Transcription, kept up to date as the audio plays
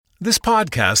This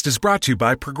podcast is brought to you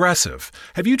by Progressive.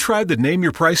 Have you tried the Name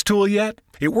Your Price tool yet?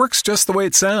 It works just the way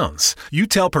it sounds. You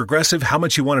tell Progressive how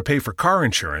much you want to pay for car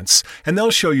insurance, and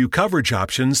they'll show you coverage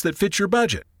options that fit your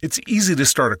budget. It's easy to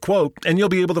start a quote, and you'll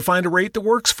be able to find a rate that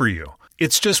works for you.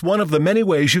 It's just one of the many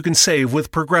ways you can save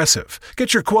with Progressive.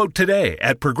 Get your quote today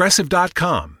at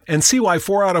Progressive.com and see why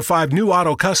 4 out of 5 new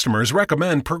auto customers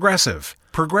recommend Progressive.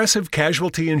 Progressive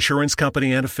Casualty Insurance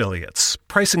Company and Affiliates.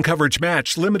 Price and coverage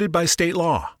match limited by state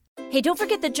law. Hey, don't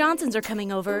forget the Johnsons are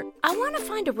coming over. I want to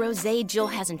find a rosé Jill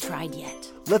hasn't tried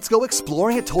yet. Let's go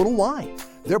exploring at Total Wine.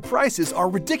 Their prices are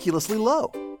ridiculously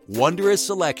low. Wondrous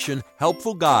selection,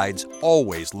 helpful guides,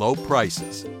 always low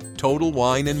prices. Total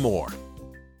Wine and more.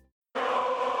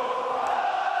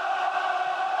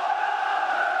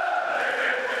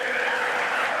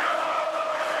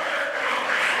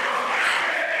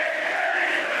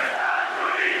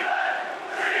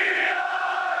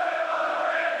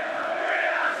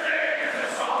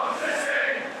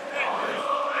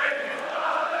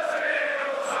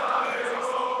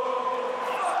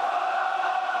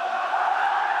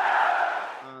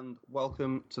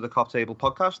 Welcome to the Cop Table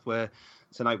podcast, where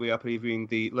tonight we are previewing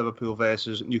the Liverpool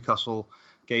versus Newcastle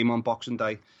game on Boxing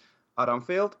Day at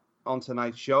Anfield. On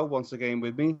tonight's show, once again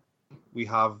with me, we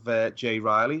have Jay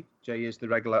Riley. Jay is the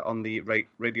regular on the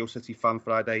Radio City Fan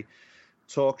Friday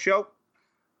talk show,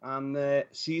 and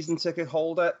season ticket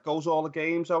holder, goes all the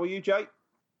games. How are you, Jay?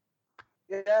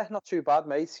 Yeah, not too bad,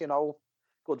 mate. You know,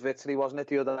 good victory, wasn't it,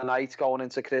 the other night, going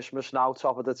into Christmas now,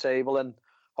 top of the table, and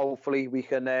hopefully we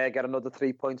can get another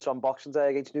 3 points on Boxing Day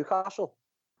against Newcastle.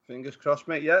 Fingers crossed,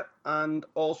 mate, yeah. And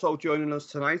also joining us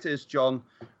tonight is John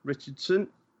Richardson.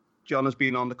 John has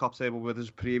been on the Cop Table with us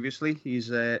previously.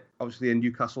 He's obviously a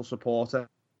Newcastle supporter.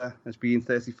 Has been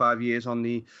 35 years on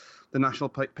the national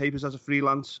papers as a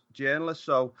freelance journalist.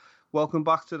 So welcome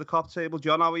back to the Cop Table.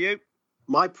 John, how are you?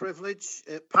 My privilege.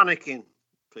 Panicking,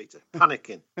 Peter.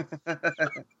 Panicking.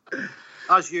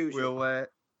 As usual.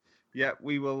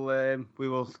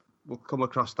 We'll come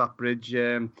across that bridge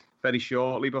very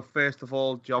shortly. But first of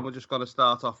all, John, we're just going to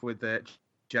start off with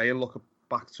Jay and look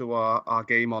back to our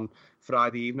game on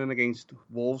Friday evening against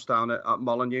Wolves down at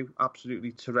Molineux.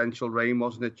 Absolutely torrential rain,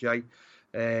 wasn't it, Jay?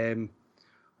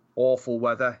 Awful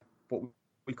weather, but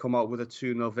we come out with a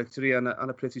 2-0 victory and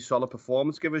a pretty solid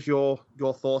performance. Give us your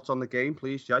thoughts on the game,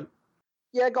 please, Jay.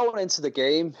 Yeah, going into the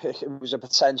game, it was a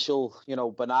potential,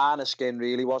 banana skin,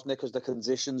 really, wasn't it? Because the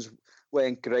conditions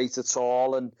weren't great at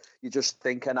all, and you're just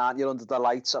thinking, aren't you, under the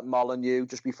lights at Molineux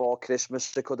just before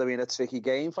Christmas, it could have been a tricky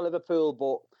game for Liverpool.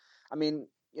 But, I mean,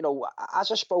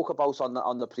 as I spoke about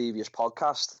on the previous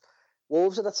podcast,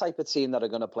 Wolves are the type of team that are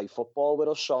going to play football with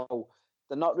us, so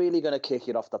they're not really going to kick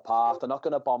you off the park. They're not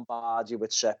going to bombard you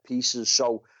with set pieces.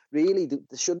 So, really, there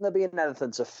shouldn't have been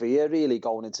anything to fear, really,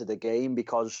 going into the game,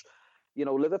 because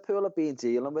Liverpool have been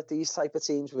dealing with these type of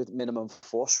teams with minimum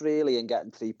fuss, really, and getting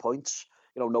 3 points,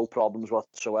 no problems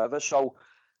whatsoever. So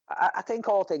I think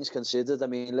all things considered, I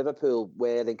mean, Liverpool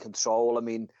were in control. I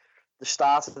mean, the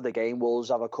start of the game, Wolves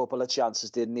have a couple of chances,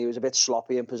 didn't he? He was a bit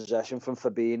sloppy in possession from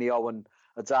Fabinho, and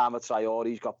Adama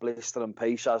Traore's got blistering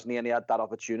pace, hasn't he? And he had that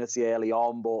opportunity early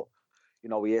on, but,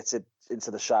 he hit it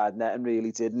into the side net, and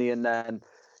really, didn't he? And then,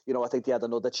 I think he had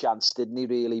another chance, didn't he,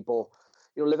 really? But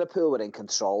Liverpool were in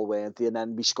control, weren't they? And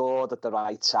then we scored at the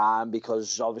right time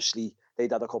because obviously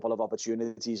they'd had a couple of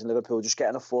opportunities and Liverpool just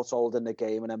getting a foothold in the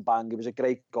game, and then bang, it was a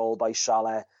great goal by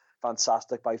Salah,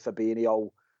 fantastic by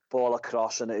Fabinho, ball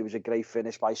across, and it was a great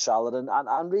finish by Salah.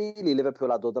 And really,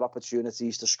 Liverpool had other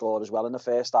opportunities to score as well in the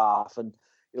first half. And,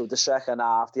 the second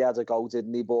half, they had a go,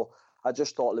 didn't they? But I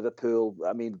just thought Liverpool,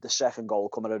 I mean, the second goal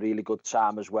come at a really good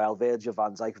time as well. Virgil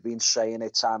van Dijk have been saying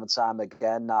it time and time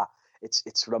again that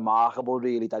it's remarkable,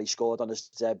 really, that he scored on his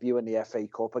debut in the FA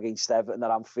Cup against Everton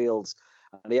at Anfield,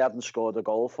 and he hadn't scored a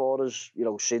goal for us,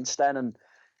 since then. And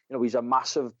he's a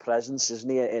massive presence, isn't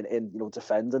he, in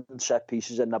defending set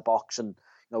pieces in the box, and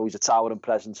he's a towering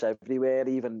presence everywhere,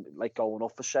 even like going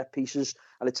up for set pieces.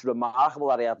 And it's remarkable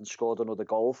that he hadn't scored another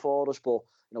goal for us, but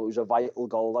it was a vital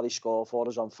goal that he scored for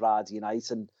us on Friday night.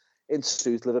 And in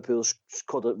truth, Liverpool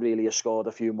could have really scored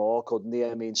a few more, couldn't they?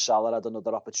 I mean, Salah had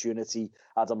another opportunity.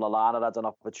 Adam Lallana had an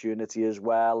opportunity as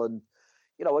well. And,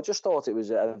 I just thought it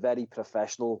was a very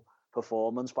professional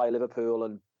performance by Liverpool.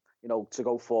 And, to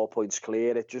go 4 points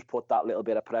clear, it just put that little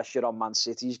bit of pressure on Man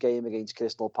City's game against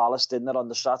Crystal Palace, didn't it, on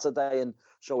the Saturday? And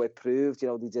so it proved,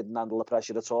 they didn't handle the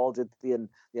pressure at all, did they? And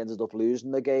they ended up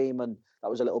losing the game. And that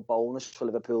was a little bonus for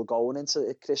Liverpool going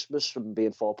into Christmas from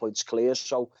being 4 points clear.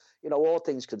 So, all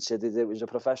things considered, it was a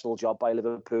professional job by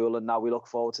Liverpool, and now we look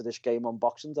forward to this game on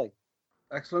Boxing Day.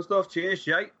 Excellent stuff. Cheers,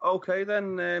 Jay. Okay,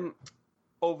 then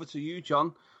over to you,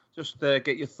 John. Just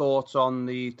get your thoughts on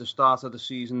the start of the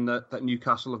season that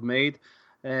Newcastle have made.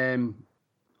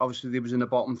 Obviously, they was in the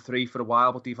bottom three for a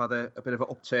while, but they've had a bit of an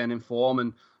upturn in form,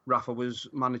 and Rafa was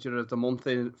manager of the month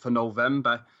for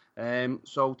November.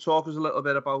 So talk us a little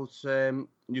bit about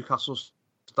Newcastle's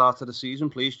start of the season,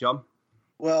 please, John.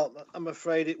 Well, I'm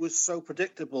afraid it was so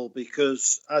predictable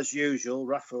because, as usual,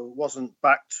 Rafa wasn't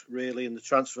backed really in the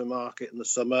transfer market in the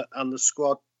summer, and the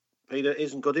squad, Peter,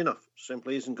 isn't good enough.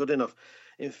 Simply isn't good enough.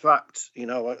 In fact,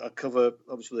 I cover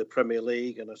obviously the Premier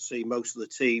League and I see most of the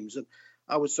teams, and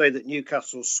I would say that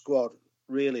Newcastle's squad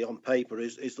really on paper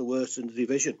is the worst in the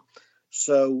division.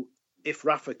 So if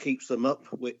Rafa keeps them up,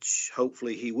 which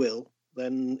hopefully he will,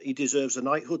 then he deserves a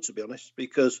knighthood, to be honest,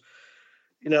 because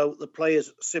the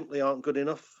players simply aren't good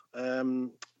enough.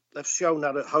 They've shown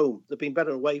that at home. They've been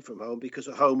better away from home because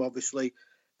at home, obviously,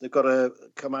 they've got to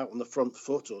come out on the front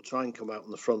foot or try and come out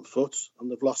on the front foot,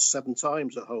 and they've lost 7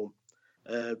 times at home.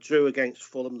 Drew against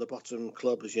Fulham, the bottom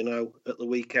club, as you know, at the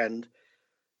weekend.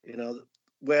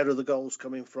 Where are the goals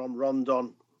coming from?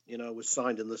 Rondon, was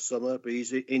signed in the summer, but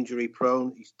he's injury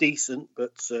prone. He's decent,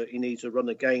 but he needs a run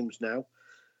of games now.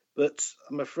 But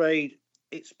I'm afraid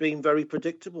it's been very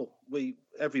predictable.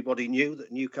 Everybody knew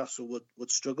that Newcastle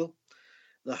would struggle.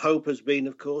 The hope has been,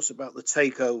 of course, about the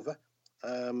takeover.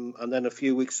 And then a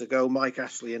few weeks ago, Mike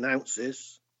Ashley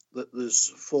announces that there's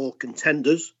 4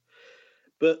 contenders,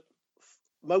 but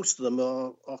most of them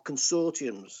are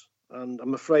consortiums. And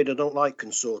I'm afraid I don't like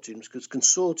consortiums because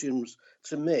consortiums,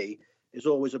 to me, is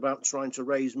always about trying to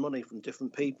raise money from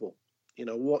different people.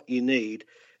 What you need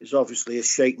is obviously a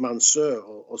Sheikh Mansour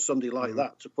or somebody like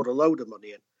that to put a load of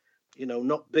money in,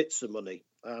 not bits of money.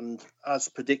 And as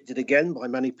predicted again by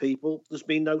many people, there's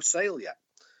been no sale yet.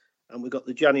 And we've got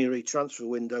the January transfer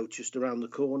window just around the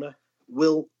corner.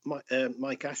 Will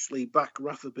Mike Ashley back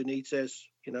Rafa Benitez,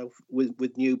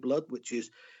 with new blood, which is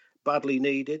badly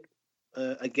needed?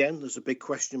 Again, there's a big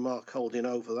question mark holding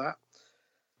over that.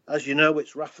 As you know,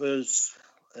 it's Rafa's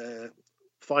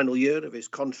final year of his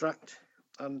contract.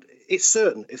 And it's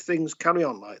certain if things carry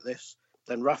on like this,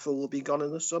 then Rafa will be gone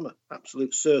in the summer.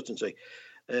 Absolute certainty.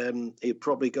 He'll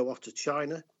probably go off to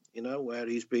China, where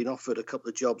he's been offered a couple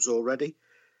of jobs already.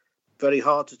 Very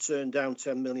hard to turn down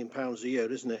 £10 million a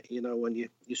year, isn't it? When you're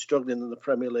struggling in the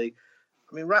Premier League.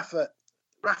 I mean, Rafa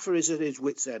is at his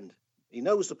wit's end. He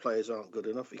knows the players aren't good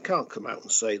enough. He can't come out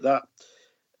and say that.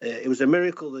 It was a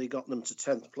miracle that he got them to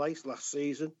 10th place last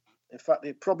season. In fact,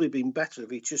 it'd probably been better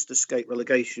if he just escaped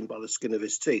relegation by the skin of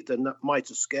his teeth. And that might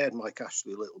have scared Mike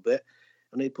Ashley a little bit.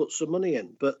 And he put some money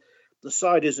in. But the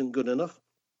side isn't good enough.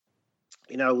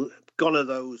 Gone are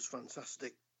those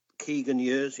fantastic Keegan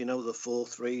years, the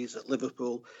 4-3s at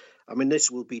Liverpool. I mean,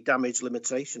 this will be damage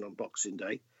limitation on Boxing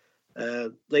Day.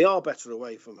 They are better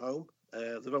away from home.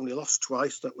 They've only lost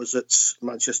twice. That was at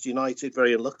Manchester United,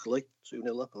 very unluckily,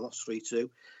 2-0 up and lost 3-2,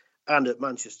 and at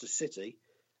Manchester City.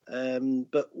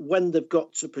 But when they've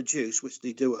got to produce, which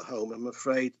they do at home, I'm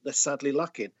afraid they're sadly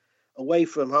lacking. Away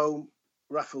from home,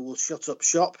 Rafa will shut up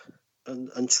shop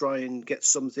and try and get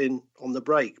something on the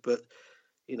break. But,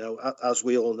 as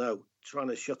we all know, trying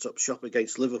to shut up shop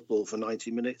against Liverpool for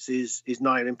 90 minutes is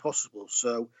nigh impossible.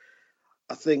 So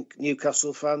I think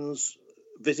Newcastle fans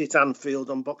visit Anfield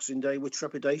on Boxing Day with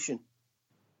trepidation.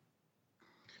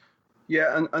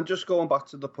 Yeah, and just going back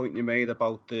to the point you made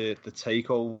about the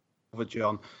takeover,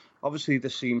 John, obviously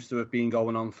this seems to have been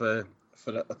going on for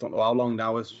I don't know how long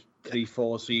now, it's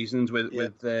 3-4 seasons with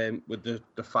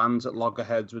the fans at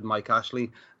loggerheads with Mike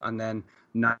Ashley, and then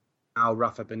now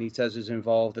Rafa Benitez is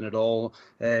involved in it all,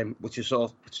 which is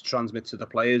sort of transmit to the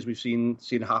players. We've seen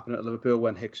it happen at Liverpool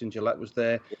when Hicks and Gillette was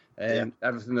there.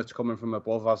 Everything that's coming from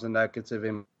above has a negative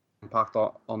impact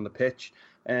on the pitch.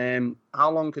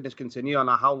 How long can this continue, and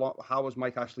how has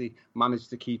Mike Ashley managed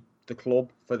to keep the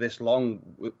club for this long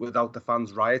without the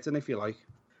fans rioting, if you like?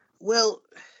 Well,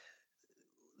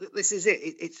 this is it.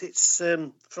 It's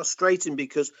frustrating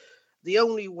because the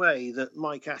only way that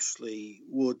Mike Ashley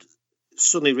would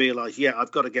suddenly realise,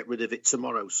 I've got to get rid of it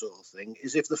tomorrow sort of thing,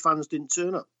 is if the fans didn't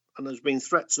turn up. And there's been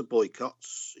threats of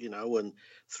boycotts, and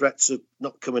threats of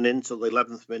not coming in till the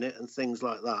 11th minute and things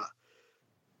like that.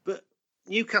 But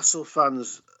Newcastle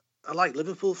fans are like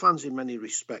Liverpool fans in many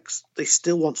respects. They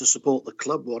still want to support the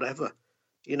club, whatever.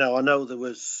 I know there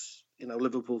was,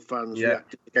 Liverpool fans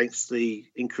reacted against the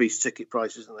increased ticket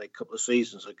prices a couple of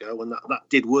seasons ago, and that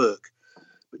did work.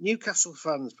 But Newcastle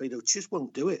fans, just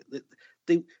won't do it.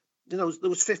 There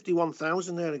was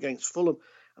 51,000 there against Fulham.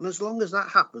 And as long as that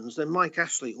happens, then Mike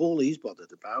Ashley, all he's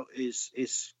bothered about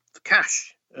is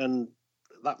cash. And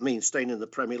that means staying in the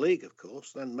Premier League, of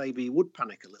course. Then maybe he would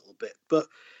panic a little bit. But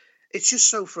it's just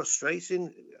so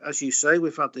frustrating. As you say,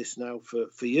 we've had this now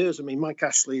for years. I mean, Mike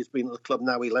Ashley has been at the club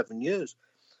now 11 years.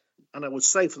 And I would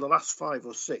say for the last 5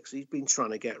 or 6, he's been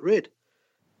trying to get rid.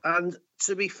 And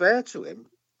to be fair to him,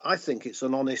 I think it's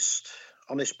an honest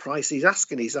price he's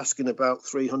asking. He's asking about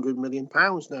 £300 million.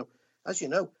 Now, as you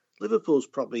know, Liverpool's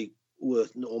probably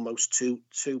worth almost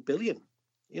 2 billion.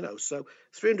 So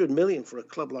 300 million for a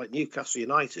club like Newcastle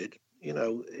United,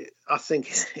 I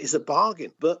think is a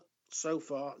bargain. But so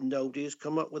far, nobody has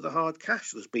come up with a hard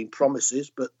cash. There's been promises,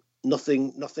 but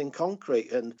nothing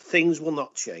concrete, and things will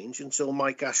not change until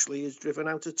Mike Ashley is driven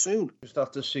out of tune. Just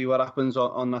have to see what happens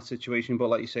on that situation, but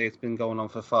like you say, it's been going on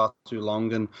for far too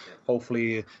long, and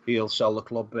hopefully he'll sell the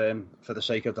club for the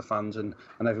sake of the fans and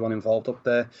everyone involved up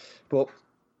there. But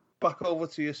back over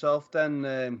to yourself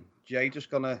then, Jay, just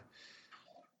gonna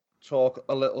talk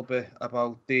a little bit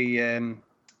about the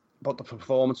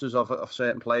performances of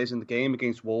certain players in the game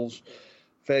against Wolves.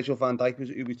 Virgil van Dijk,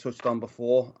 who we touched on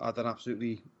before, had an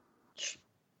absolutely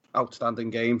outstanding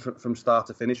game from start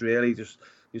to finish, really.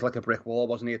 He's like a brick wall,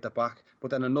 wasn't he, at the back? But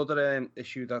then another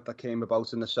issue that came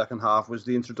about in the second half was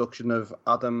the introduction of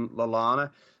Adam Lallana.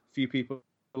 A few people,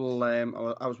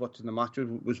 I was watching the match,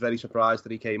 was very surprised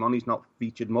that he came on. He's not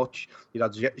featured much. You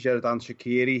had Xherdan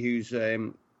Shaqiri, who's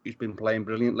been playing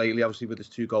brilliant lately, obviously with his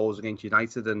 2 goals against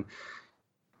United, and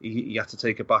he had to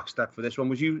take a back step for this one.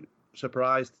 Was you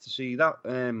surprised to see that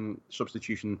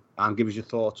substitution? And give us your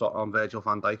thoughts on Virgil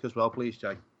van Dijk as well, please,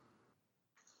 Jay.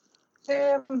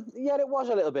 Yeah, it was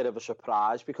a little bit of a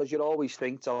surprise, because you'd always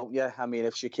think, don't you? I mean,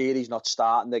 if Shaqiri's not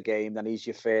starting the game, then he's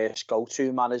your first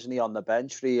go-to man, isn't he, on the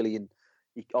bench, really? And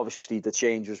obviously the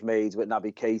change was made with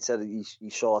Naby Keita. He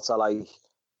sort of like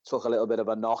took a little bit of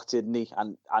a knock, didn't he?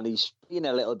 And he's been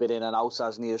a little bit in and out,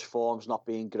 hasn't he? His form's not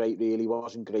been great, really.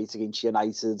 Wasn't great against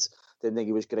United. Didn't think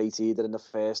he was great either in the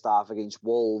first half against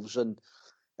Wolves. And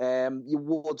you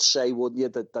would say, wouldn't you,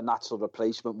 that the natural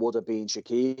replacement would have been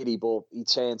Shaqiri, but he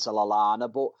turned to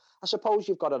Lallana. But I suppose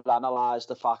you've got to analyse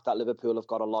the fact that Liverpool have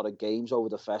got a lot of games over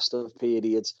the festive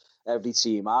periods. Every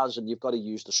team has, and you've got to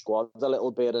use the squad a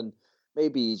little bit. And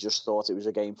maybe he just thought it was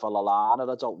a game for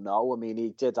Lallana. I don't know. I mean, he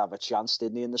did have a chance,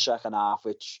 didn't he, in the second half,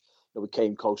 which we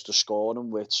came close to scoring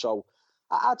with. So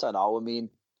I don't know. I mean,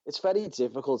 it's very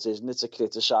difficult, isn't it, to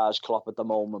criticise Klopp at the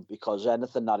moment, because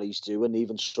anything that he's doing,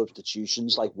 even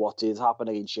substitutions like what did happen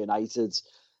against United,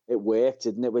 it worked,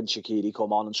 didn't it, when Shaqiri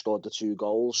come on and scored the 2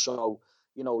 goals. So,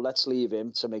 let's leave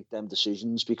him to make them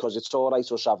decisions, because it's all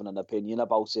right us having an opinion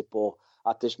about it, but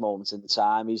at this moment in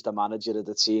time, he's the manager of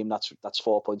the team that's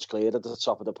 4 points clear at the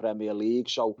top of the Premier League.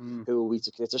 So who are we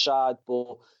to criticise?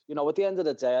 But, at the end of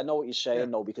the day, I know what you're saying,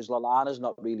 though, because Lallana's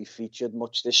not really featured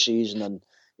much this season, and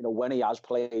when he has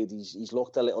played, he's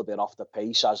looked a little bit off the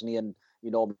pace, hasn't he? And he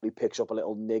normally picks up a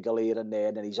little niggle here and there,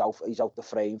 and then he's out the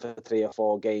frame for 3 or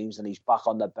 4 games, and he's back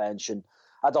on the bench. And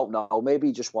I don't know, maybe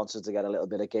he just wanted to get a little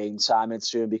bit of game time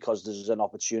into him, because there's an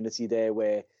opportunity there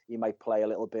where he might play a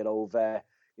little bit over,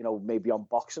 maybe on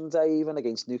Boxing Day even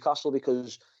against Newcastle,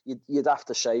 because you'd have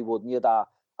to say, wouldn't you, that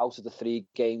out of the 3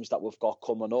 games that we've got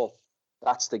coming up,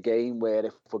 that's the game where,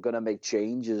 if we're going to make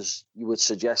changes, you would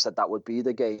suggest that would be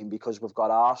the game, because we've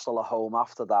got Arsenal at home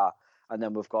after that, and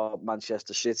then we've got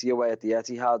Manchester City away at the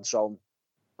Etihad. So,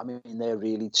 I mean, they're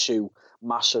really 2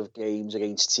 massive games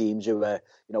against teams who are,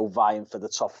 vying for the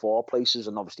top 4 places.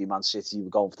 And obviously Man City, we're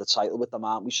going for the title with them,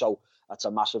 aren't we? So that's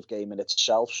a massive game in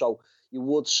itself. So you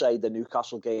would say the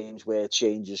Newcastle games where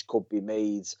changes could be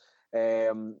made.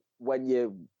 When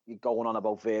you're going on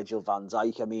about Virgil van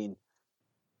Dijk, I mean,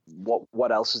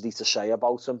 what else is there to say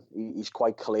about him? He's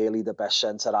quite clearly the best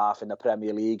centre-half in the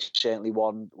Premier League, certainly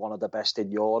one of the best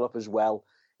in Europe as well.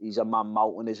 He's a man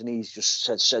mountain, isn't he? He's just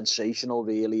sensational,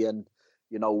 really. And,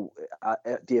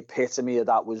 the epitome of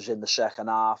that was in the second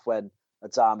half when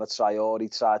Adama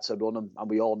Traore tried to run him, and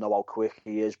we all know how quick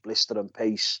he is, blistering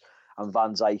pace. And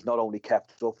Van Dijk not only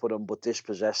kept up with him, but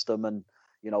dispossessed him and,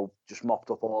 just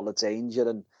mopped up all the danger.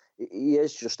 And he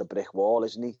is just a brick wall,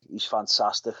 isn't he? He's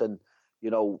fantastic. And, I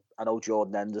know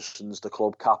Jordan Henderson's the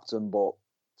club captain, but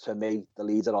for me, the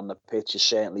leader on the pitch is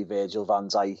certainly Virgil van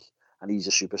Dijk, and he's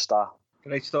a superstar.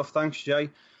 Great stuff. Thanks,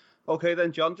 Jay. Okay,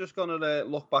 then, John, just going to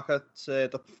look back at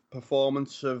the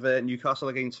performance of Newcastle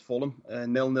against Fulham.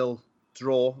 0-0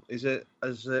 draw. Was it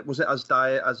as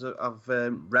dire as I've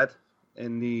read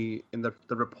in the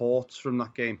reports from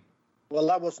that game?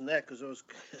 Well, I wasn't there because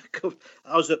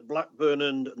I was at Blackburn,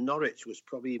 and Norwich was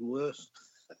probably even worse.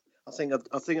 I think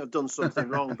I've done something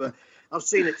wrong, but I've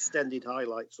seen extended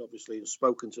highlights, obviously, and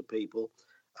spoken to people,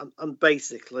 and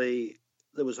basically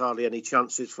there was hardly any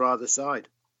chances for either side.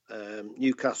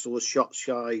 Newcastle was shot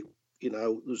shy. There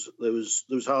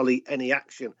was hardly any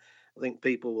action, I think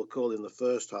people were calling the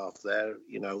first half there,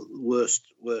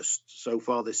 worst so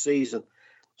far this season.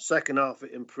 Second half,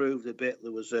 it improved a bit.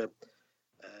 There was a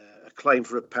claim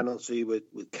for a penalty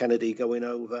with Kennedy going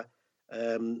over.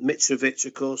 Mitrovic,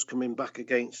 of course, coming back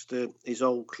against his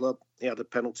old club. He had a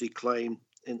penalty claim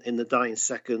in the dying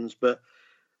seconds. But,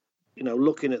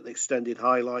 looking at the extended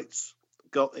highlights,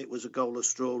 it was a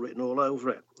goalless draw written all over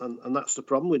it. And that's the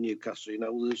problem with Newcastle.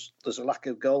 There's a lack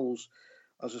of goals.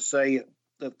 As I say,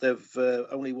 that they've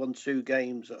only won 2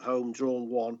 games at home, drawn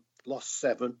 1, lost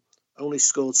 7, only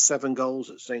scored 7 goals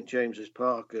at St James's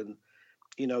Park. And,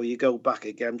 you go back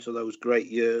again to those great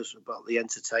years about the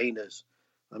entertainers.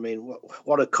 I mean,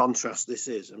 what a contrast this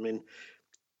is. I mean,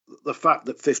 the fact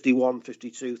that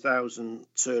 52,000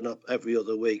 turn up every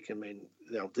other week, I mean,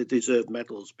 they deserve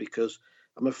medals, because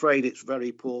I'm afraid it's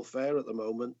very poor fare at the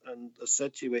moment. And as I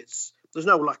said to you, there's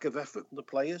no lack of effort from the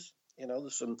players.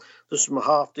 There's some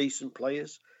half decent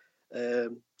players.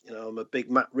 I'm a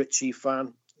big Matt Ritchie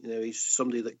fan. He's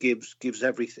somebody that gives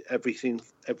everything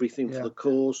for the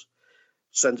cause.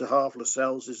 Centre half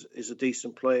Lascelles is a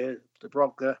decent player. De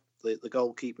Broglie, the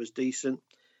goalkeeper's decent,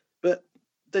 but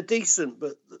they're decent.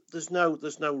 But there's no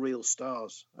real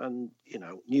stars. And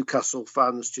Newcastle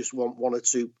fans just want 1 or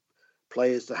 2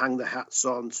 players to hang their hats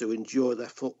on, to enjoy their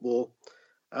football,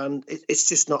 and it's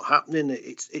just not happening.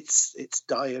 It's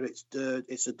dire.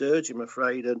 It's a dirge, I'm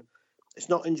afraid, and it's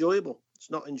not enjoyable.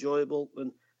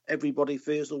 And everybody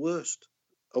fears the worst.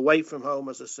 Away from home,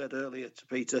 as I said earlier to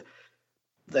Peter,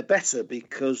 they're better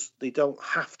because they don't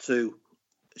have to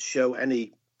show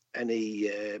any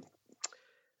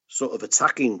sort of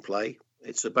attacking play.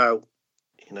 It's about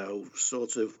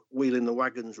sort of wheeling the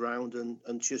wagons round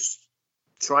and just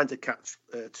trying to catch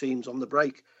teams on the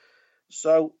break.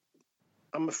 So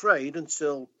I'm afraid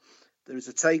until there is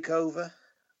a takeover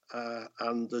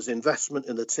and there's investment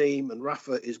in the team and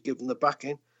Rafa is given the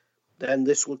backing, then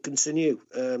this will continue,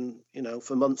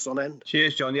 for months on end.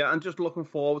 Cheers, John. Yeah, and just looking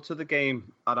forward to the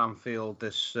game at Anfield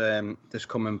this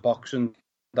coming Boxing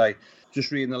Day. Just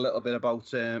reading a little bit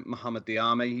about Mohamed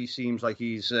Diame. He seems like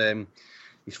he's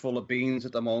full of beans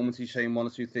at the moment. He's saying 1 or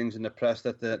 2 things in the press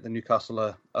that the Newcastle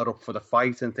are up for the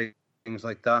fight and things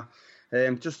like that.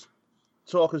 Just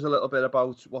talk us a little bit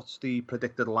about what's the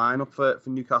predicted lineup for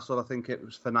Newcastle. I think it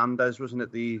was Fernandes, wasn't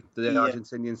it? The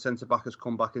Argentinian centre back has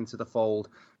come back into the fold.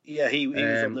 Yeah, he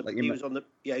was on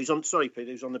the. Sorry, Peter,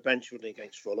 he was on the bench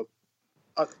against Fulham.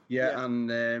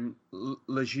 And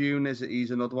Lejeune he's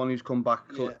another one who's come back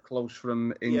close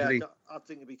from injury. Yeah, I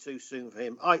think it'd be too soon for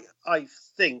him. I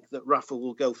think that Rafa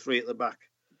will go 3 at the back,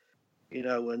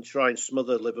 and try and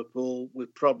smother Liverpool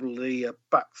with probably a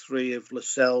back 3 of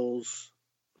Lascelles,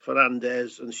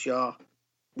 Fernandes and Shah,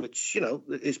 which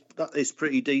is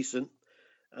pretty decent.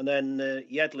 And then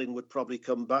Yedlin would probably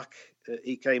come back.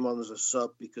 He came on as a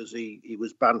sub because he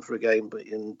was banned for a game,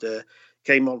 and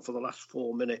came on for the last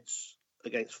 4 minutes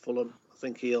against Fulham. I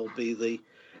think he'll be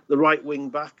the right wing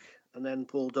back, and then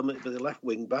Paul Dummett be the left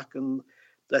wing back, and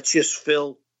that's just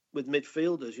fill with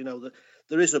midfielders.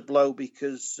 There is a blow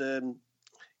because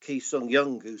Ki Sung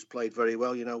Young, who's played very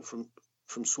well,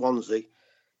 from Swansea,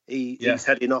 he's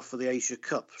heading off for the Asia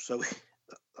Cup, so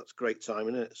that's great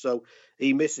timing, isn't it? So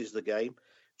he misses the game.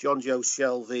 John Joe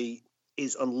Shelvey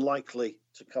is unlikely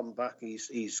to come back.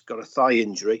 He's got a thigh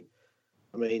injury.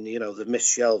 I mean, they've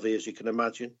missed Shelvey, as you can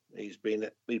imagine. He's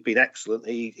been excellent.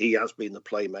 He has been the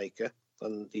playmaker,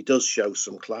 and he does show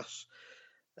some class.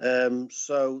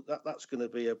 So that's going to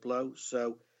be a blow.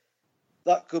 So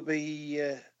that could be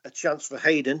a chance for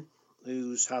Hayden,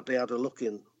 who's hardly had a look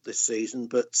in this season.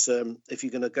 But if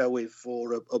you're going to go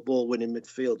for a ball-winning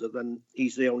midfielder, then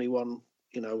he's the only one,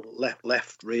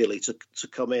 left really to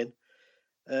come in.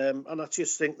 And I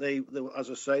just think they, as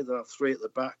I say, they'll have 3 at the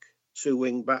back, 2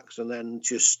 wing backs, and then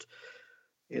just,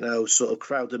 sort of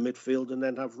crowd the midfield, and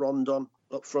then have Rondon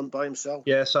up front by himself.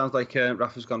 Yeah, sounds like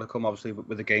Rafa's going to come obviously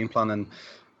with a game plan and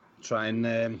try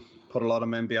and put a lot of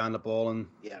men behind the ball and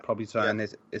probably try and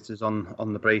hit us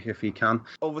on the break if he can.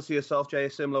 Obviously yourself, Jay, a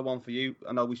similar one for you.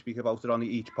 I know we speak about it on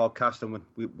each podcast, and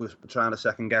we're trying to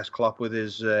second guess Klopp with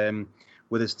his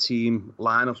team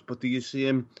lineups, but do you see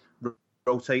him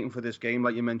rotating for this game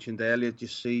like you mentioned earlier? Do you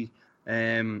see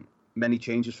many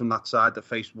changes from that side that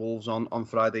faced Wolves on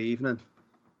Friday evening?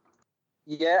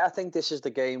 Yeah, I think this is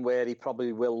the game where he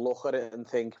probably will look at it and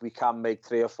think we can make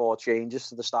 3 or 4 changes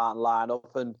to the starting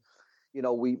lineup. And,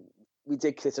 we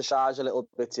did criticise a little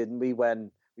bit, didn't we,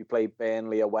 when we played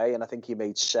Burnley away? And I think he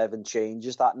made 7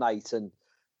 changes that night. And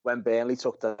when Burnley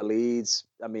took the leads,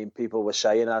 I mean, people were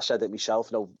saying, and I said it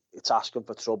myself, it's asking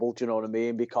for trouble, do you know what I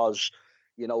mean? Because,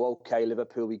 okay,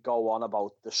 Liverpool, we go on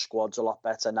about the squad's a lot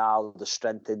better now, the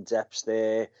strength in depth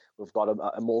there, we've got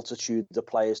a multitude of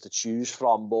players to choose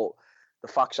from, but the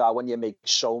facts are when you make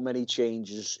so many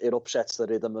changes, it upsets the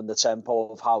rhythm and the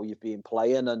tempo of how you've been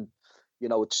playing, and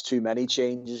it's too many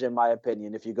changes in my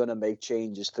opinion. If you're going to make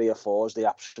changes, 3 or 4 is the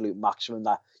absolute maximum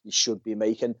that you should be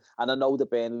making. And I know the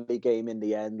Burnley game in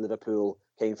the end, Liverpool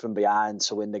came from behind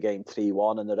to win the game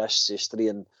 3-1 and the rest is history,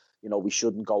 and we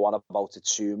shouldn't go on about it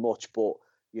too much, but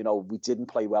we didn't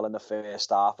play well in the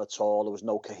first half at all. There was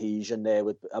no cohesion there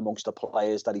amongst the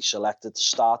players that he selected to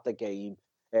start the game.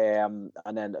 And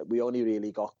then we only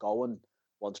really got going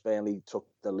once Burnley took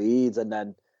the lead. And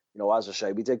then, as I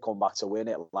say, we did come back to win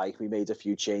it. Like, we made a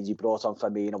few changes. He brought on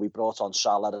Firmino, we brought on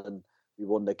Salah, and we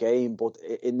won the game. But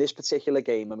in this particular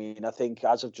game, I mean, I think,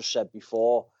 as I've just said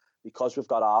before, because we've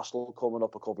got Arsenal coming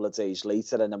up a couple of days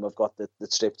later, and then we've got the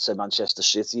trip to Manchester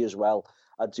City as well,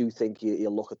 I do think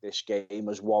he'll look at this game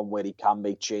as one where he can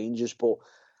make changes. But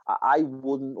I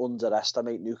wouldn't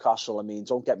underestimate Newcastle. I mean,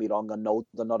 don't get me wrong, I know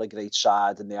they're not a great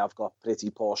side and they have got a pretty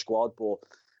poor squad, but,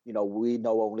 we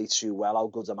know only too well how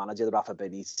good a manager Rafa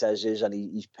Benitez is, and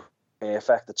he's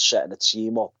perfect at setting a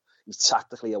team up. He's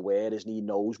tactically aware, and he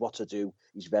knows what to do.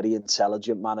 He's a very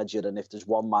intelligent manager, and if there's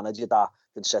one manager that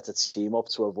can set a team up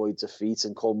to avoid defeat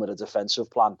and come with a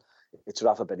defensive plan, it's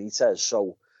Rafa Benitez.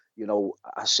 So,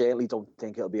 I certainly don't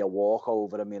think it'll be a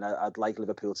walkover. I mean, I'd like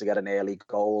Liverpool to get an early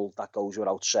goal. That goes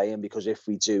without saying, because if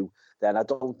we do, then I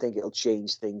don't think it'll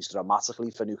change things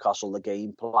dramatically for Newcastle, the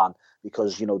game plan,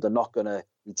 because, they're not going to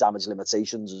be damage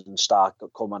limitations and start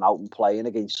coming out and playing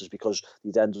against us, because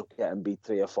they'd end up getting beat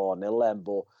 3 or 4-0 then.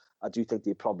 But I do think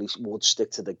they probably would stick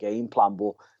to the game plan,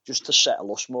 but just to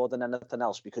settle us more than anything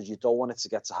else, because you don't want it to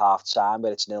get to half time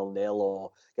where it's 0-0,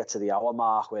 or get to the hour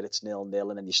mark where it's 0-0,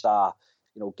 and then you start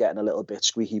getting a little bit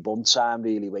squeaky bum time,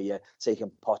 really, where you're taking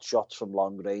pot shots from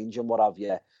long range and what have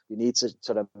you. We need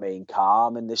to remain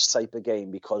calm in this type of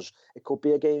game, because it could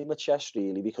be a game of chess,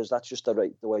 really, because that's just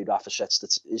the way Rafa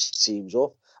sets his teams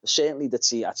up. Certainly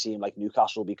a team like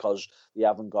Newcastle, because they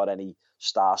haven't got any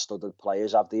star-studded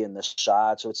players, have they, in the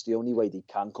side, so it's the only way they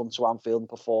can come to Anfield and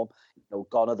perform.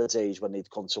 Gone are the days when they'd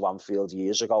come to Anfield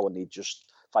years ago and they'd just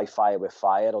fight fire with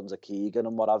fire under Keegan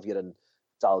and what have you, and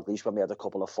Dalglish, when we had a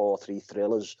couple of 4-3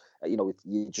 thrillers.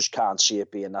 You just can't see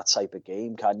it being that type of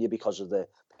game, can you, because of the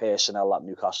personnel that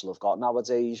Newcastle have got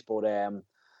nowadays. But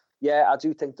I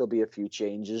do think there'll be a few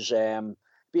changes.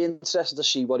 Be interested to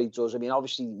see what he does. I mean,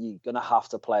 obviously you're going to have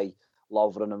to play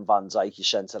Lovren and Van Dijk, your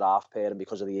centre-half pair, and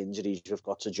because of the injuries we've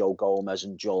got to Joe Gomez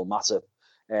and Joel Matip.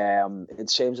 In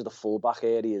terms of the full-back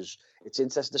areas, it's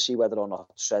interesting to see whether or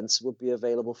not Trent would be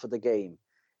available for the game.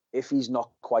 If he's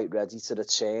not quite ready to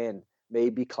return,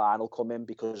 maybe Klein will come in,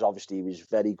 because obviously he was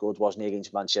very good, wasn't he,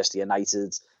 against Manchester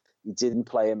United. He didn't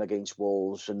play him against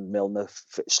Wolves, and Milner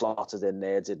slotted in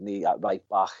there, didn't he, at right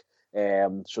back.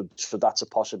 So that's a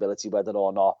possibility, whether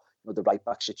or not the right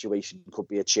back situation could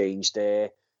be a change there.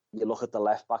 You look at the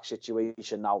left back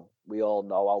situation now, we all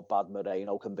know how bad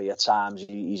Moreno can be at times.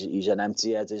 He's an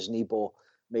empty head, isn't he? But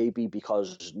maybe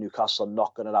because Newcastle are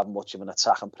not going to have much of an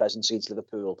attacking presence against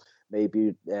Liverpool,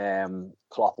 maybe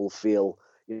Klopp will feel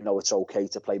it's okay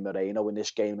to play Moreno in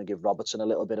this game and give Robertson a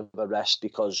little bit of a rest,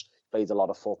 because he played a lot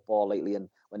of football lately, and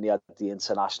when they had the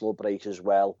international break as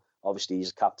well, obviously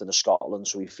he's captain of Scotland,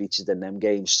 so he featured in them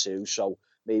games too. So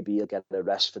maybe he'll get a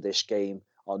rest for this game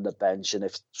on the bench, and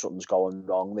if something's going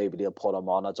wrong, maybe they'll put him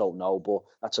on. I don't know, but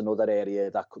that's another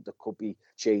area there could be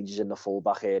changes in the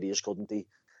full-back areas, couldn't they?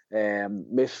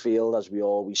 Midfield, as we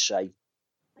always say,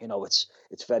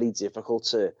 it's very difficult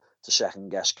to second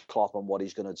guess Klopp on what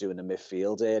he's going to do in the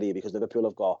midfield area, because Liverpool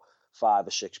have got 5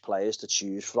 or 6 players to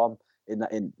choose from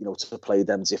to play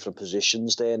them different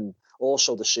positions. Then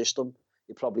also the system,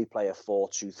 you probably play a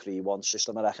 4-2-3-1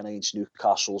 system, I reckon, against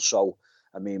Newcastle. So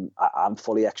I mean, I'm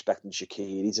fully expecting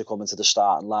Shaqiri to come into the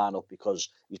starting lineup, because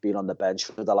he's been on the bench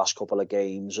for the last couple of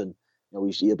games, and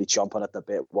he'll be chomping at the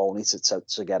bit, won't he,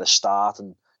 to get a start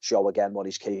and show again what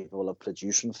he's capable of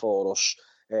producing for us.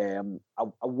 I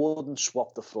wouldn't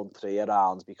swap the front three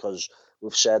around, because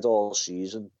we've said all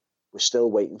season we're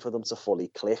still waiting for them to fully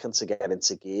click and to get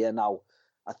into gear. Now,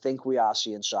 I think we are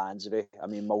seeing signs of it. I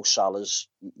mean, Mo Salah's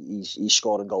he's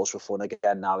scoring goals for fun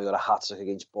again now. He got a hat-trick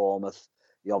against Bournemouth.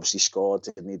 He obviously scored,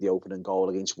 didn't he, the opening goal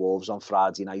against Wolves on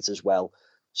Friday night as well.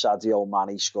 Sadio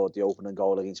Mane scored the opening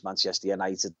goal against Manchester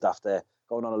United after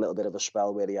going on a little bit of a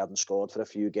spell where he hadn't scored for a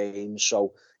few games.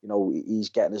 So, he's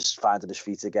finding his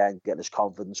feet again, getting his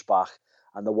confidence back.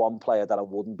 And the one player that I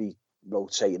wouldn't be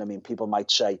rotating, I mean, people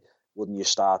might say, wouldn't you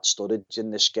start Sturridge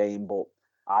in this game? But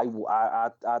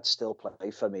I'd still play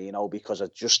Firmino because I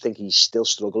just think he's still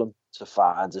struggling to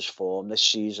find his form this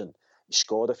season. He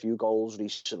scored a few goals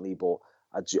recently, but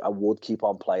I would keep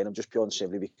on playing him just pure and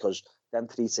simply because them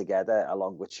three together,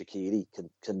 along with Shaqiri,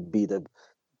 can be the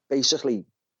basically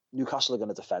Newcastle are going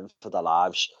to defend for their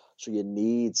lives. So you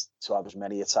need to have as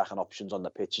many attacking options on the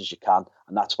pitch as you can.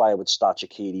 And that's why I would start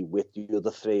Shaqiri with the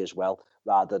other three as well,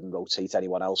 rather than rotate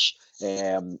anyone else.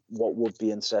 What would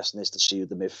be interesting is to see who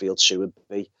the midfield two would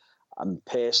be. And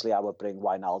personally, I would bring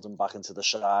Wijnaldum back into the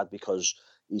side because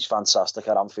he's fantastic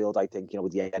at Anfield. I think,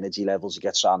 with the energy levels, he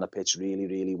gets around the pitch really,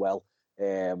 really well.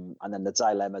 And then the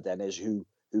dilemma then is who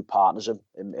partners him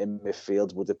in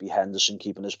midfield. Would it be Henderson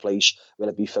keeping his place? Will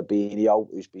it be Fabinho,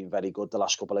 who's been very good the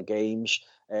last couple of games?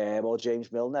 Or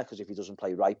James Milner? Because if he doesn't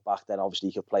play right back, then obviously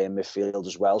he could play in midfield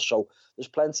as well. So there's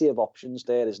plenty of options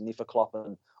there, isn't he, for Klopp?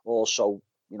 And also,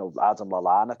 Adam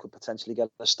Lallana could potentially get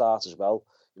a start as well.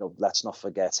 Let's not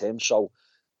forget him. So,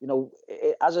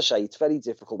 as I say, it's very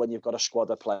difficult when you've got a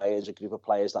squad of players, a group of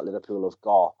players that Liverpool have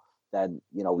got, then,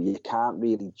 you can't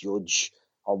really judge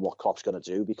on what Klopp's going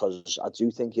to do because I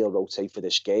do think he'll rotate for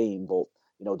this game, but,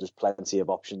 there's plenty of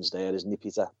options there, isn't he,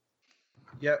 Peter?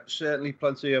 Yeah, certainly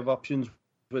plenty of options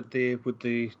with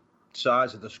the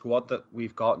size of the squad that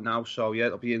we've got now. So, yeah,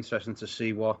 it'll be interesting to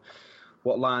see what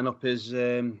lineup is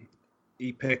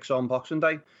he picks on Boxing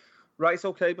Day. Right,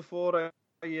 okay, before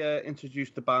I introduce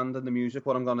the band and the music,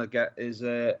 what I'm going to get is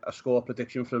a score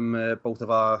prediction from both of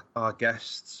our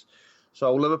guests.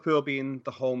 So Liverpool being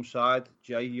the home side,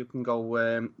 Jay, you can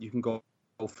go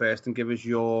first and give us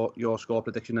your score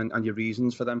prediction and your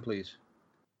reasons for them, please.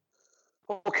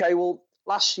 Okay, well,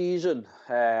 last season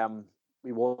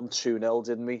we won 2-0,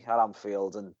 didn't we, at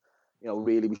Anfield? And,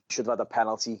 really we should have had a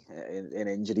penalty in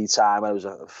injury time. It was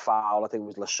a foul, I think it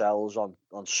was Lascelles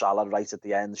on Salah right at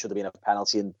the end. Should have been a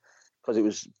penalty, and because it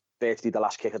was basically the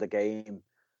last kick of the game,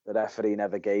 the referee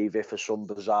never gave it for some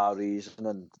bizarre reason,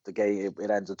 and the game it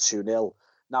ended 2-0.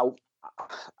 Now,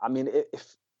 I mean,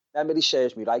 if memory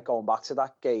serves me right, going back to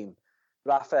that game,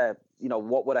 Rafa,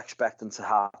 what we're expecting to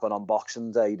happen on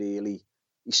Boxing Day, really,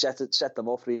 he set them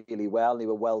up really well, and they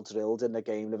were well drilled in the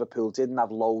game. Liverpool didn't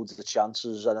have loads of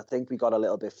chances, and I think we got a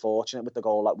little bit fortunate with the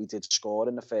goal that we did score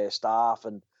in the first half,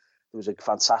 and there was a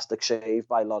fantastic save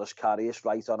by Loris Karius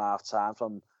right on half-time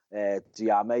from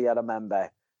Diame, I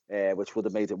remember, which would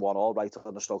have made it 1-1 right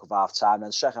on the stroke of half-time.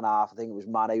 Then second half, I think it was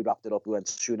Mane wrapped it up, we went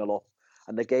 2-0 up,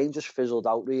 and the game just fizzled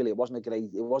out, really. It wasn't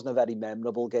a very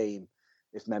memorable game,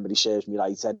 if memory serves me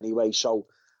right anyway. So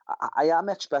I am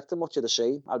expecting much of the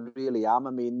same. I really am.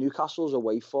 I mean, Newcastle's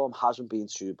away form hasn't been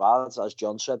too bad, as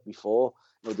John said before.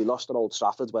 They lost at Old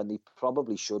Trafford when they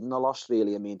probably shouldn't have lost,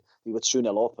 really. I mean, they were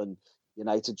 2-0 up and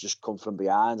United just come from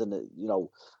behind, and,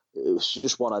 it was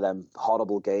just one of them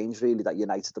horrible games, really, that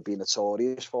United have been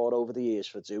notorious for over the years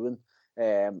for doing.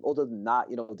 Other than that,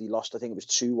 they lost, I think it was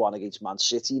 2-1 against Man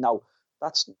City. Now,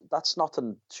 that's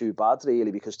nothing too bad,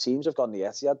 really, because teams have gone the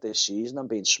Etihad this season and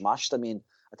been smashed. I mean,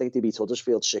 I think they beat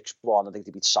Huddersfield 6-1. I think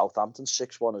they beat Southampton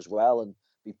 6-1 as well, and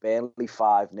beat Burnley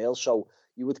 5-0. So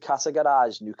you would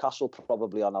categorise Newcastle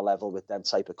probably on a level with them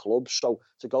type of clubs. So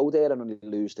to go there and only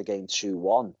lose the game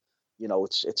 2-1,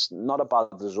 it's not a bad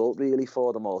result really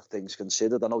for them, all things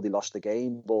considered. I know they lost the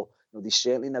game, but they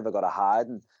certainly never got a hide,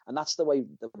 and that's the way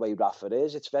Rafa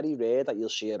is. It's very rare that you'll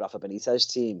see a Rafa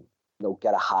Benitez team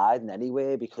get a hide in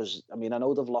anywhere, because I mean, I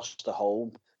know they've lost the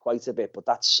home quite a bit, but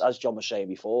that's, as John was saying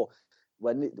before,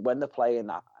 when they're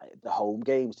playing the home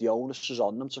games, the onus is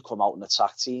on them to come out and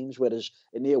attack teams, whereas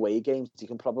in the away games, you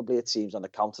can probably hit teams on the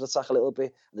counter-attack a little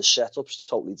bit, and the setup's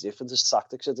totally different, his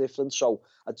tactics are different. So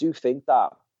I do think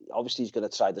that obviously he's going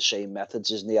to try the same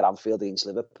methods as near Anfield against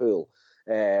Liverpool.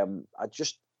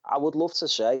 I would love to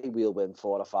say we'll win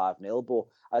 4 or 5-0,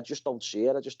 but I just don't see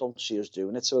it. I just don't see us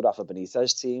doing it to a Rafa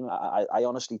Benitez team. I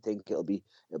honestly think it'll be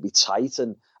tight,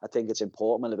 and I think it's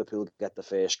important when Liverpool get the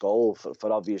first goal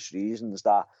for obvious reasons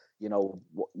that you'll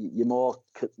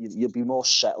be more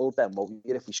settled then, won't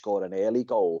you, if we score an early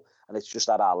goal, and it's just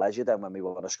at our leisure then when we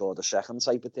want to score the second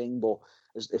type of thing. But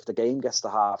if the game gets to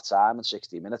half time in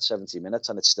 60 minutes, 70 minutes,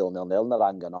 and it's still 0-0 and they're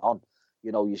hanging on,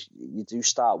 you do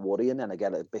start worrying and I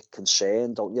get a bit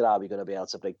concerned, don't you? Are we going to be able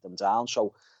to break them down?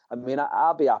 So, I mean,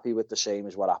 I'll be happy with the same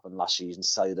as what happened last season,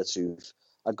 to tell you the truth.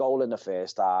 A goal in the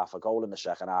first half, a goal in the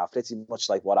second half, pretty much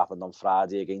like what happened on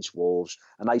Friday against Wolves.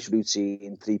 A nice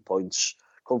routine, 3 points,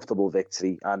 comfortable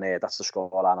victory, and that's the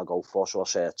scoreline I'll go for. So I'll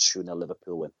say a 2-0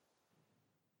 Liverpool win.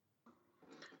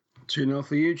 2-0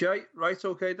 for you, Jay. Right,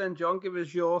 okay then, John, give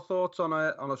us your thoughts on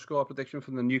a score prediction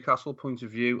from the Newcastle point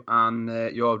of view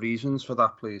and your reasons for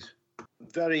that, please.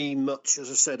 Very much, as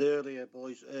I said earlier,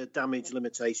 boys, damage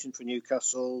limitation for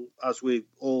Newcastle. As we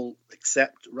all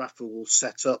accept, Rafa will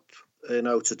set up,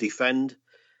 to defend.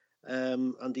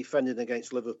 And defending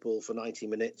against Liverpool for 90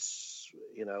 minutes,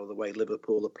 the way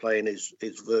Liverpool are playing is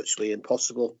virtually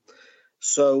impossible.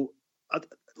 So,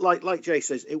 like Jay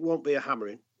says, it won't be a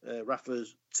hammering.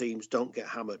 Rafa's teams don't get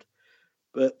hammered.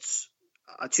 But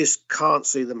I just can't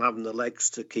see them having the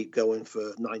legs to keep going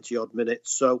for 90-odd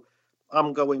minutes. So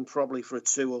I'm going probably for a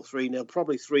 2 or 3-0,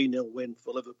 probably 3-0 win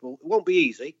for Liverpool. It won't be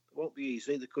easy.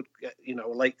 They could get, a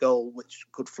late goal, which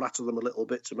could flatter them a little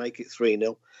bit to make it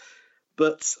 3-0.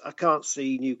 But I can't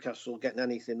see Newcastle getting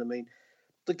anything. I mean,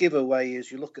 the giveaway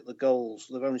is you look at the goals.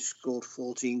 They've only scored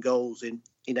 14 goals in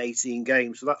 18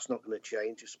 games, so that's not going to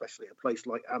change, especially at a place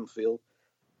like Anfield.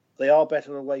 They are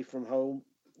better away from home.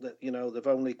 They've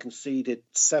only conceded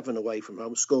 7 away from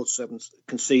home, scored 7,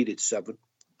 conceded 7.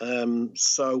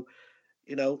 So,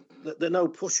 they're no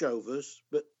pushovers,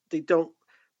 but they don't,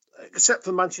 except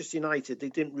for Manchester United, they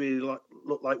didn't really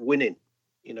look like winning,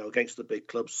 against the big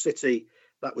clubs. City,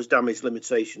 that was damage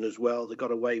limitation as well. They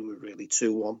got away with really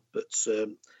 2-1. But,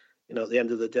 at the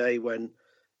end of the day, when,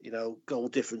 goal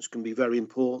difference can be very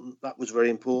important, that was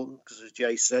very important because, as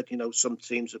Jay said, some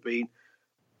teams have been,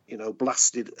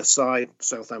 blasted aside,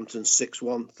 Southampton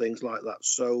 6-1, things like that.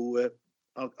 So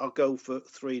I'll go for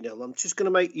 3-0. I'm just going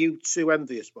to make you two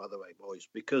envious, by the way, boys,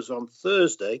 because on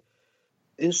Thursday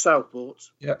in Southport,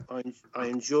 I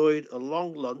enjoyed a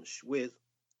long lunch with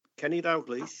Kenny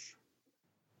Dalglish,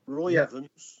 Roy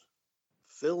Evans,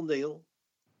 Phil Neal,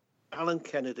 Alan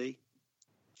Kennedy,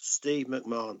 Steve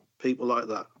McMahon, people like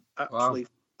that.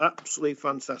 Absolutely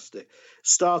fantastic.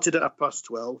 Started at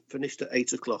 12:30, finished at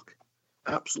 8 o'clock.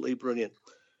 Absolutely brilliant.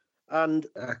 And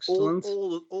excellent.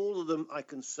 All of them, I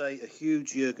can say, are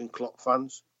huge Jurgen Klopp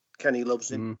fans. Kenny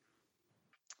loves him.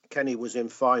 Kenny was in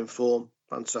fine form.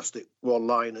 Fantastic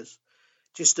one-liners.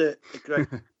 Just a great,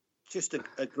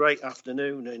 a great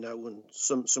afternoon, and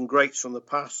some greats from the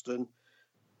past. And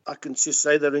I can just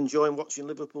say they're enjoying watching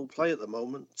Liverpool play at the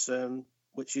moment,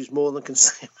 which is more than I can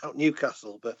say about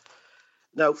Newcastle. But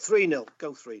no, 3-0.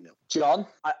 Go 3-0. John,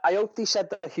 I hope they said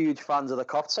they're huge fans of the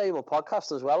Cock Table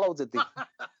podcast as well, or did they?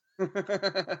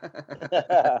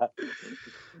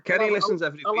 Kenny listens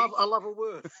every week. I'll have a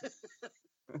word.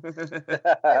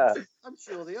 I'm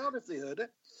sure they are if they heard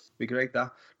it. Be great,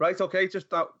 that. Right, okay, just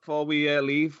that before we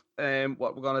leave,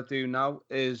 what we're going to do now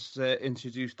is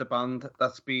introduce the band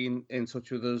that's been in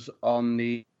touch with us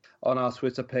on our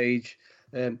Twitter page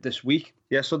this week.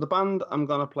 Yeah, so the band I'm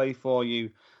going to play for you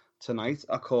tonight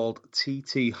are called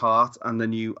TT Heart and the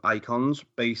New Icons,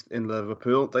 based in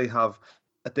Liverpool. They have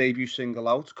a debut single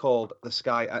out called The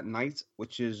Sky at Night,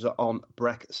 which is on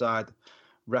Breckside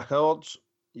Records.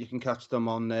 You can catch them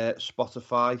on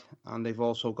Spotify, and they've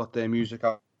also got their music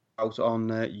out on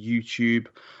YouTube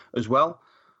as well.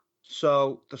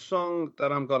 So the song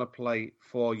that I'm going to play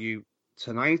for you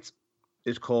tonight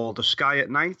is called The Sky at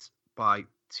Night by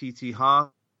TT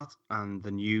Heart and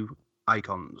the New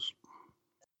Icons.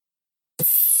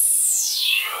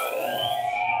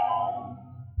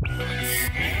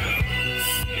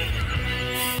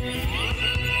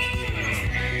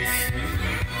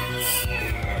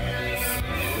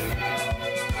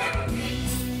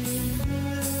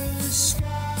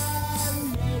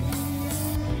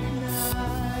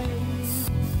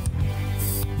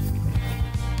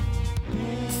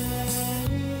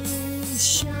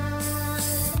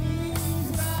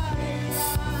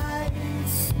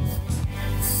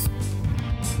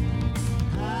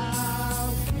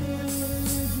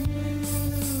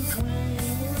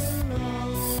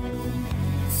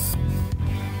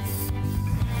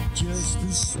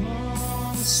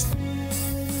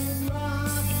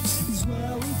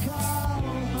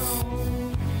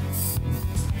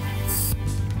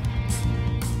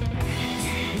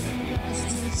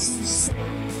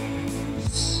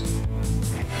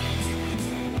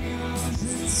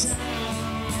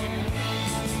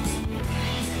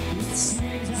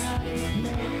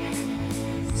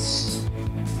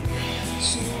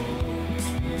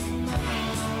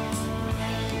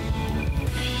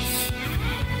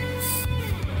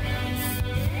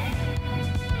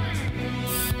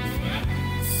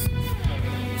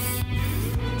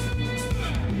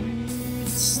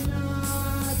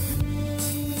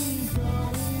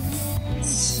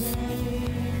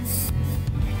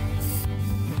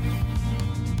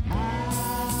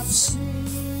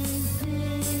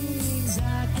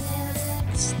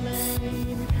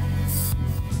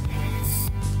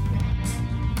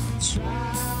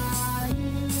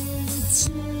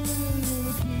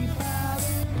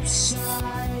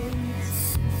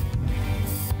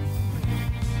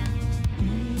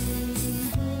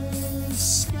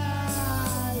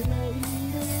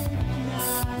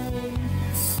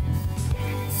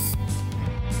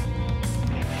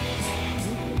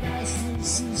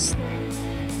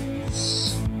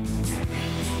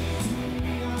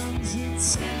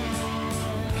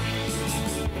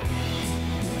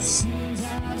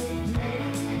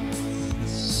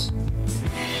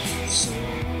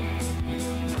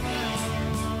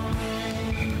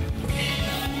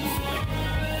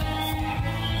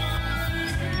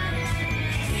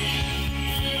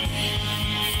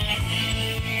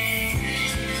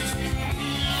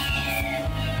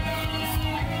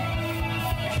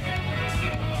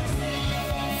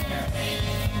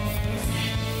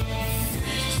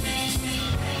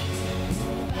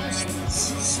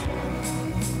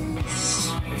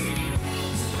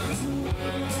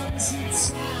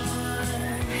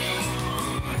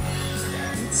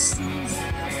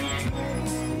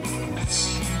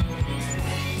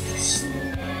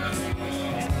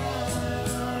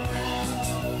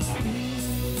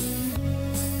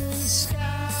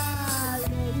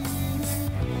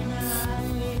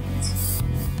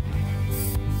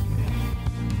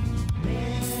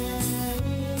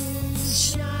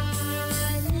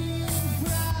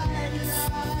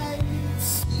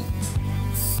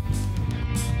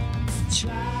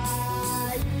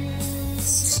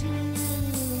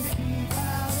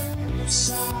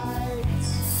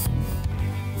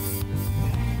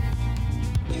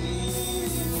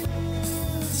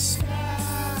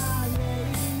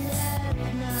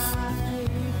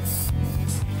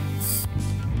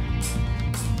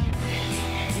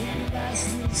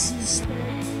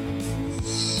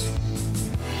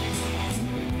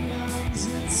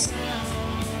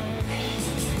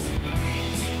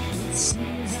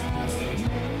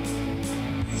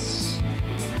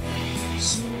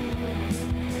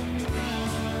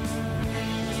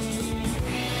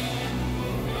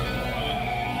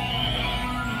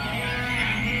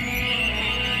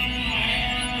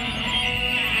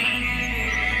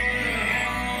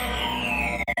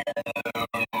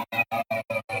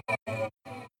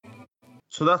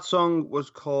 So that song was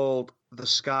called The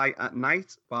Sky at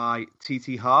Night by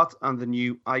TT Hart and the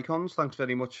New Icons. Thanks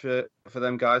very much for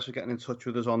them guys for getting in touch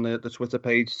with us on the Twitter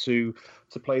page to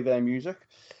play their music.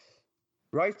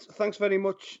 Right, thanks very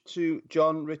much to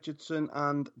John Richardson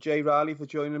and Jay Riley for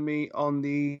joining me on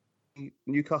the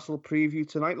Newcastle preview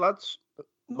tonight, lads.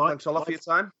 Thanks a lot for your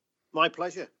time. My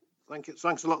pleasure. Thank you.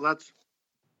 Thanks a lot, lads.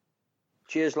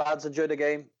 Cheers, lads. Enjoy the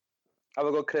game. Have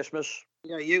a good Christmas.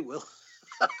 Yeah, you will.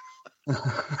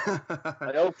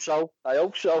 I hope so.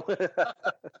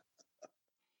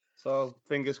 So,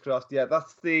 fingers crossed. Yeah,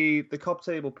 that's the COP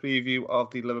table preview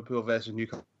of the Liverpool versus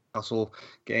Newcastle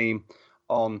game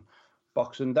on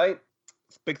Boxing Day.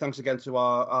 Big thanks again to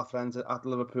our friends at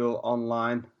Liverpool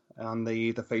Online and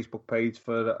the Facebook page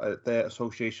for their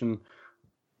association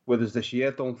with us this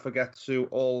year. Don't forget to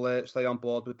all stay on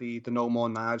board with the No More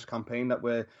Knives campaign that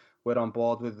we're on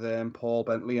board with Paul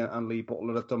Bentley and Lee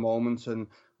Butler at the moment, and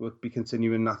we'll be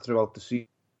continuing that throughout the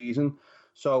season.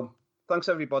 So thanks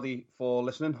everybody for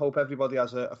listening. Hope everybody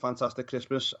has a fantastic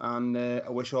Christmas, and I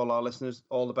wish all our listeners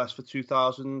all the best for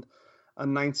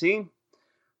 2019.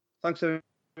 Thanks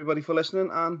everybody for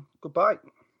listening, and goodbye.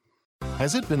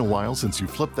 Has it been a while since you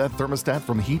flipped that thermostat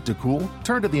from heat to cool?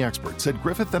 Turn to the experts at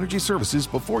Griffith Energy Services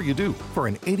before you do for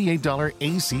an $88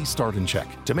 AC start and check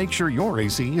to make sure your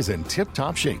AC is in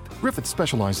tip-top shape. Griffith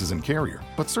specializes in Carrier,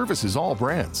 but services all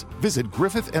brands. Visit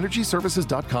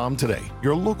GriffithEnergyServices.com today.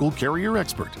 Your local Carrier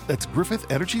expert. That's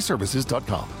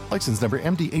GriffithEnergyServices.com. License number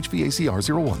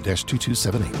MD-HVACR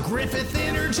 01-2278. Griffith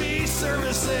Energy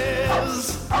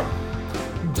Services.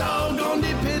 Doggone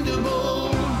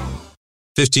dependable.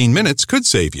 15 minutes could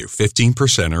save you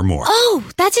 15% or more. Oh,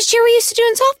 that's a cheer we used to do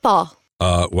in softball.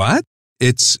 What?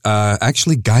 It's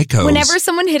actually Geico. Whenever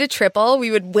someone hit a triple, we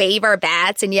would wave our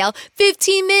bats and yell,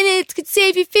 15 minutes could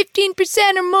save you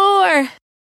 15% or more.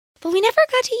 But we never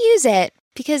got to use it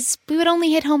because we would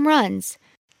only hit home runs.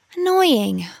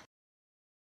 Annoying.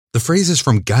 The phrase is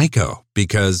from Geico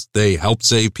because they help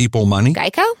save people money.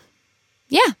 Geico?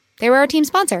 Yeah, they were our team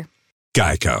sponsor.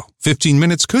 Geico. 15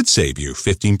 minutes could save you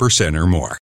 15% or more.